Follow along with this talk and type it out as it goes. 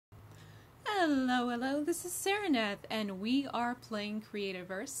Hello, this is Saraneth, and we are playing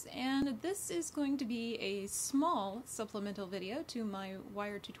Creativerse, and this is going to be a small supplemental video to my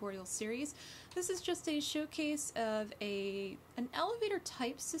wire tutorial series. This is just a showcase of an elevator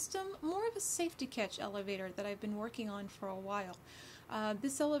type system, more of a safety catch elevator that I've been working on for a while.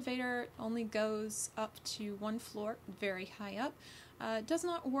 This elevator only goes up to one floor, very high up. Does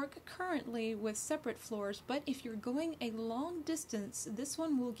not work currently with separate floors, but if you're going a long distance, this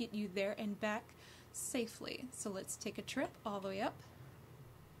one will get you there and back safely. So let's take a trip all the way up.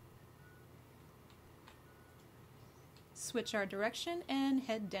 Switch our direction and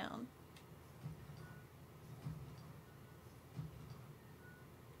head down.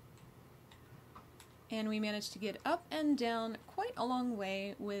 And we managed to get up and down quite a long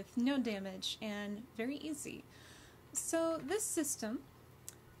way with no damage and very easy. So this system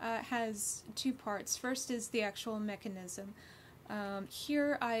has two parts. First is the actual mechanism.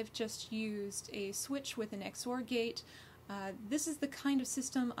 Here I've just used a switch with an XOR gate. This is the kind of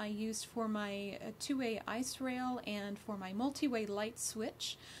system I used for my two-way ice rail and for my multi-way light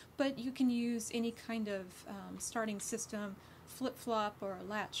switch, but you can use any kind of starting system, flip-flop or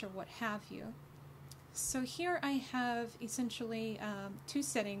latch or what have you. So here I have essentially two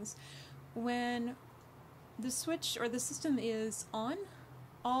settings. When the switch or the system is on,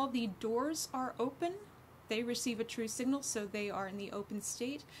 all the doors are open. They receive a true signal, so they are in the open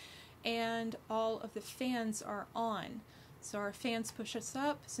state, and all of the fans are on. So our fans push us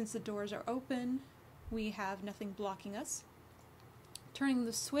up. Since the doors are open, we have nothing blocking us. Turning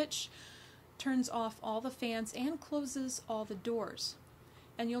the switch turns off all the fans and closes all the doors.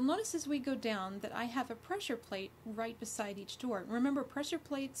 And you'll notice as we go down that I have a pressure plate right beside each door. Remember, pressure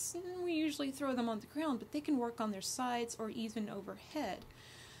plates, we usually throw them on the ground, but they can work on their sides or even overhead.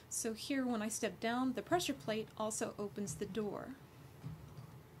 So here, when I step down, the pressure plate also opens the door.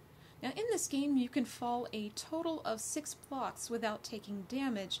 Now in this game, you can fall a total of 6 blocks without taking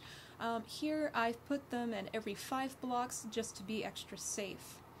damage. Here I've put them at every 5 blocks just to be extra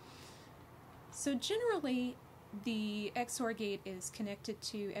safe. So generally, the XOR gate is connected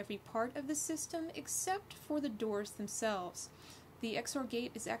to every part of the system except for the doors themselves. The XOR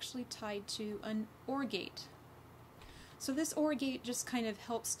gate is actually tied to an OR gate. So this OR gate just kind of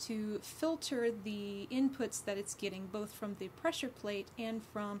helps to filter the inputs that it's getting both from the pressure plate and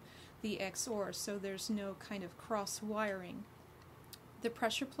from the XOR, so there's no kind of cross wiring. The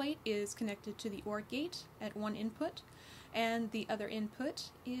pressure plate is connected to the OR gate at one input, and the other input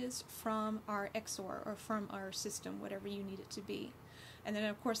is from our XOR, or from our system, whatever you need it to be. And then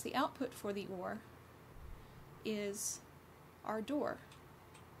of course the output for the OR is our door.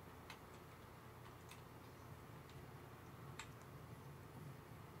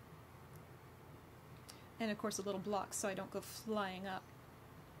 And of course a little block so I don't go flying up.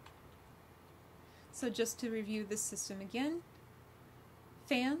 So just to review this system again,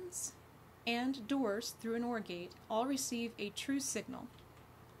 fans and doors through an OR gate all receive a true signal,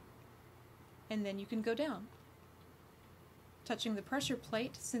 and then you can go down. Touching the pressure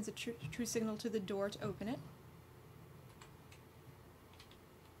plate sends a true signal to the door to open it,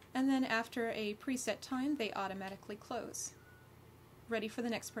 and then after a preset time they automatically close, ready for the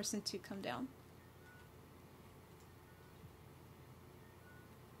next person to come down.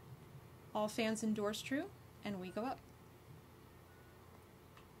 All fans and doors true, and we go up.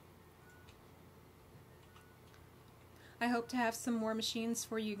 I hope to have some more machines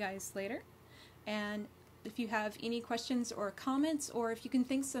for you guys later, and if you have any questions or comments, or if you can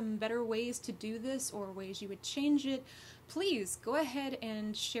think some better ways to do this or ways you would change it, please go ahead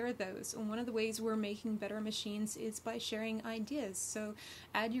and share those. And one of the ways we're making better machines is by sharing ideas, so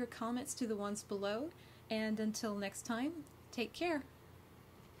add your comments to the ones below, and until next time, take care.